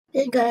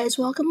Hey guys,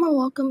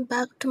 welcome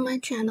back to my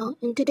channel.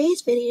 In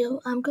today's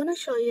video, I'm going to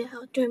show you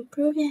how to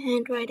improve your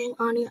handwriting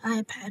on your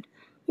iPad.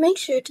 Make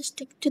sure to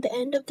stick to the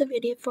end of the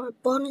video for a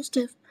bonus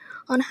tip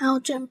on how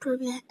to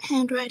improve your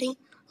handwriting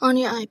on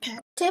your iPad.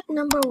 Tip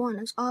number 1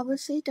 is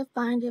obviously to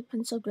find your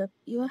pencil grip.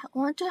 You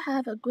want to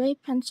have a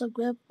great pencil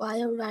grip while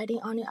you're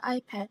writing on your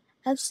iPad.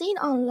 I've seen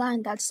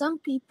online that some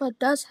people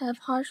does have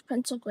harsh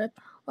pencil grip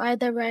while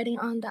they're writing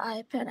on the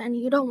iPad, and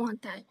you don't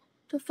want that.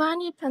 To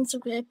find your pencil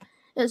grip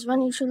is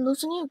when you should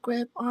loosen your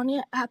grip on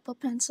your Apple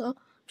Pencil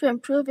to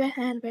improve your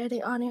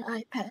handwriting on your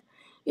iPad.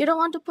 You don't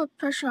want to put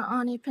pressure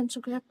on your pencil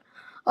grip.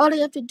 All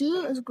you have to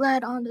do is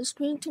glide on the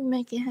screen to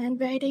make your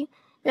handwriting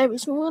very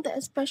smooth,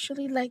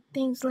 especially like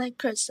things like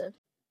cursive.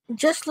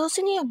 Just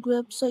loosen your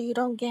grip so you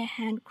don't get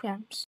hand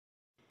cramps.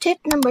 Tip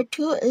number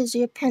 2 is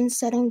your pen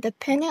setting.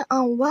 Depending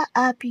on what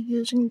app you're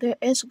using, there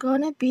is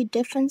going to be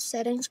different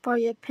settings for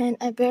your pen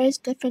and various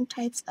different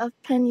types of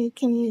pen you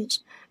can use.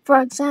 For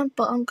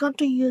example, I'm going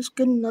to use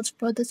GoodNotes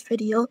for this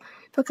video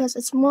because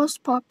it's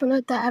most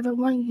popular that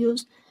everyone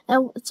uses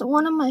and it's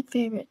one of my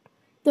favorite.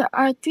 There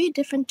are 3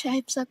 different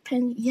types of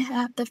pen. You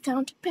have the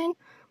fountain pen,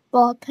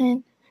 ball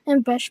pen,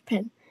 and brush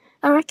pen.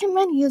 I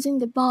recommend using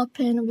the ball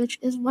pen, which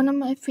is one of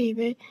my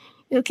favorite.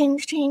 You can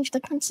change the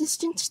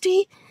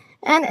consistency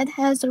and it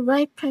has the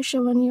right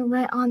pressure when you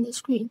write on the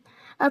screen.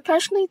 I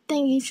personally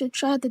think you should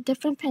try the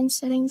different pen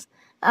settings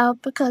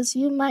out because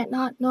you might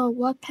not know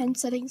what pen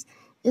settings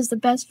is the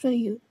best for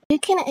you. You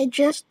can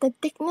adjust the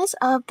thickness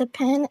of the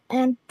pen,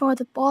 and for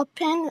the ball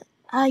pen,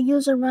 I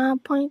use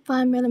around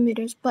 0.5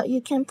 millimeters, but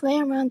you can play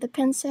around the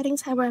pen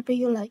settings however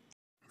you like.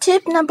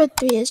 Tip number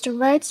 3 is to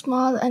write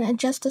small and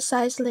adjust the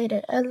size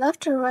later. I love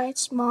to write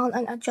small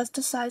and adjust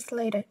the size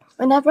later.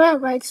 Whenever I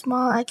write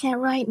small, I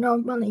can't write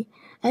normally.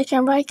 I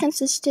can write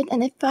consistent,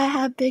 and if I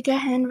have bigger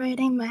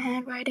handwriting, my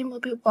handwriting will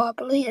be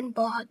wobbly and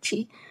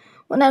blotchy.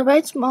 When I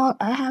write small,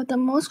 I have the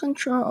most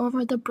control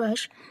over the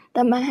brush,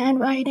 that my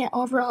handwriting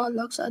overall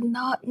looks a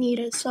lot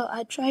neater, so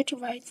I try to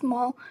write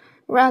small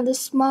around the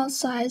small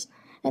size,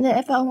 and then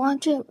if I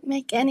want to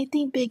make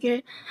anything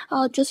bigger,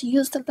 I'll just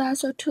use the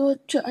lasso tool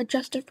to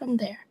adjust it from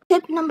there.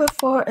 Tip number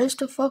 4 is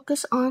to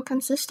focus on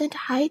consistent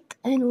height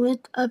and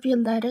width of your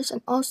letters,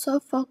 and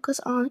also focus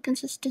on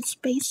consistent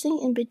spacing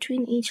in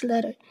between each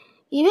letter.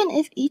 Even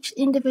if each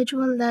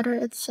individual letter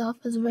itself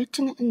is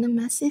written in a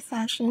messy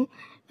fashion,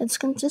 its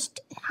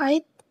consistent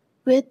height,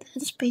 width,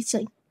 and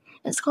spacing.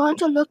 It's going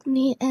to look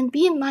neat, and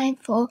be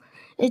mindful.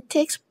 It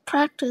takes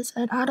practice,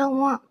 and I don't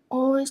want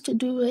always to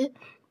do it.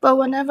 But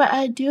whenever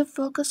I do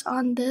focus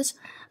on this,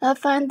 I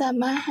find that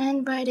my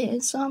handwriting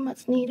is so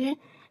much neater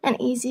and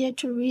easier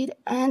to read,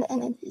 and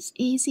it is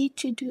easy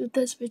to do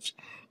this, which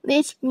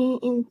leads me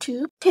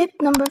into tip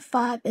number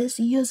 5 is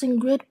using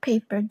grid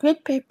paper.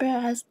 Grid paper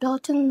has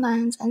built-in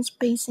lines and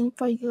spacing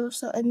for you,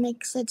 so it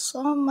makes it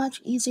so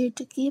much easier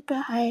to keep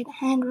your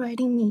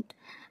handwriting neat.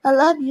 I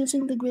love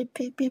using the grid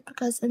paper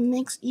because it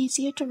makes it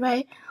easier to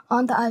write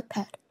on the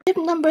iPad. Tip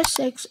number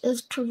 6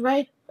 is to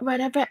write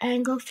whatever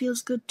angle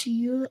feels good to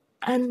you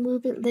and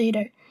move it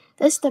later.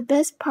 That's the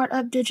best part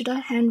of digital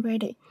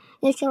handwriting.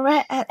 You can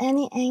write at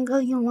any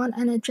angle you want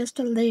and adjust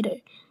it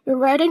later. Your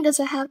writing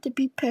doesn't have to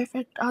be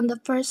perfect on the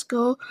first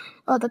go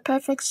or the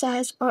perfect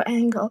size or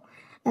angle,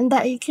 and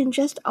that you can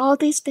adjust all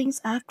these things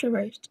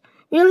afterwards.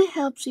 Really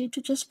helps you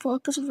to just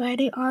focus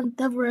writing on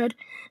the word,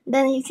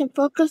 then you can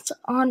focus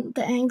on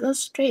the angles,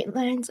 straight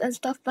lines, and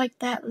stuff like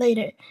that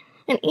later.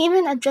 And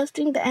even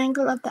adjusting the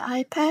angle of the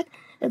iPad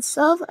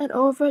itself, and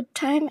over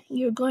time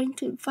you're going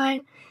to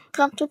find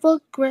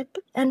comfortable grip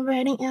and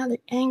writing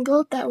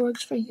angle that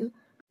works for you.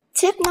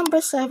 Tip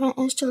number 7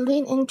 is to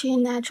lean into your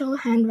natural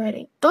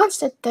handwriting. Don't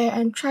sit there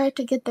and try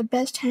to get the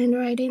best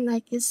handwriting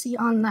like you see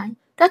online.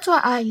 That's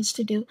what I used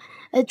to do.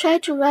 I try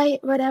to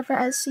write whatever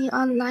I see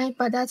online,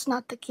 but that's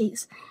not the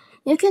case.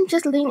 You can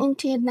just lean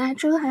into your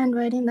natural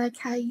handwriting like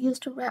how you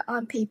used to write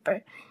on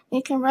paper.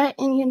 You can write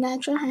in your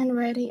natural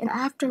handwriting, and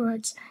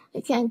afterwards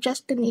you can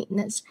adjust the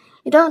neatness.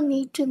 You don't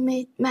need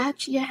to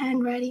match your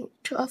handwriting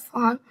to a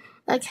font.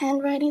 Like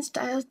handwriting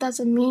styles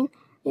doesn't mean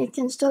you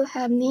can still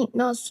have neat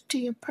notes to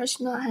your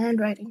personal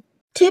handwriting.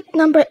 Tip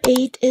number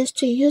 8 is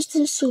to use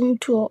the zoom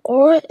tool,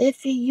 or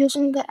if you're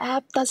using the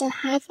app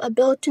doesn't have a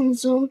built-in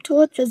zoom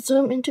tool, just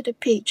zoom into the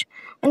page.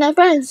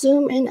 Whenever I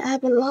zoom in, I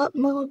have a lot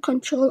more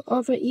control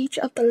over each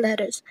of the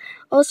letters.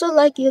 Also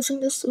like using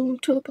the zoom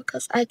tool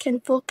because I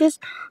can focus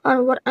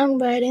on what I'm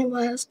writing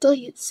while still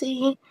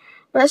seeing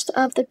rest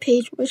of the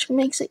page, which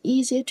makes it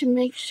easier to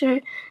make sure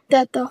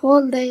that the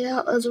whole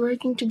layout is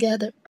working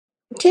together.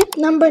 Tip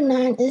number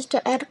 9 is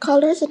to add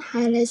colors and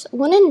highlights.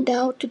 When in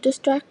doubt, to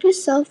distract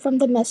yourself from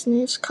the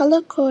messiness,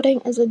 color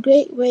coding is a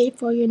great way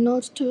for your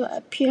notes to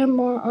appear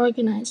more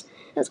organized.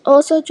 It's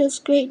also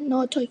just great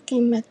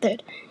note-taking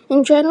method.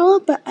 In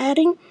general, by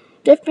adding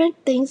different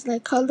things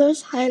like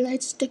colors,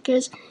 highlights,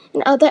 stickers,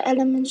 and other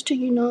elements to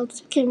your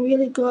notes can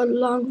really go a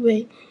long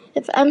way.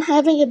 If I'm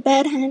having a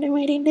bad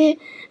handwriting day,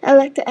 I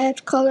like to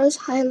add colors,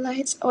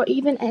 highlights, or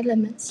even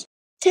elements.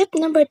 Tip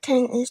number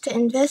 10 is to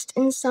invest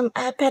in some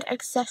iPad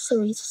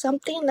accessories.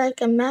 Something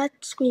like a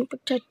matte screen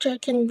protector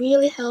can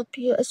really help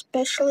you,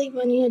 especially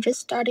when you're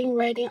just starting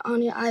writing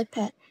on your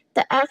iPad.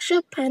 The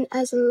actual pen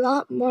has a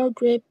lot more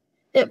grip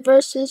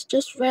versus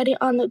just writing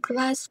on a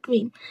glass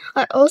screen.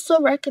 I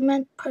also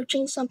recommend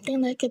purchasing something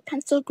like a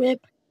pencil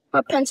grip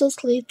or pencil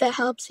sleeve that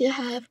helps you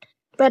have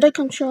better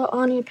control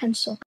on your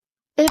pencil.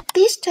 If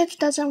these tips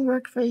doesn't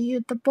work for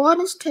you, the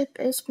bonus tip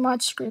is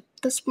Smart Script.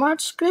 The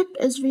Smart Script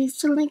is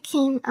recently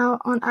came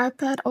out on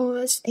iPad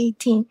OS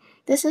 18.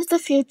 This is the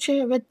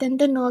feature within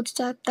the Notes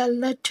app that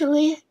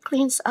literally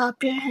cleans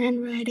up your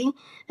handwriting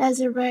as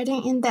you're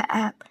writing in the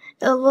app.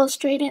 It will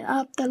straighten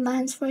up the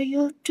lines for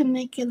you to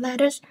make your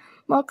letters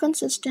more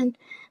consistent,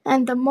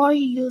 and the more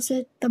you use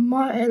it, the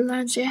more it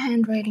learns your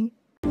handwriting.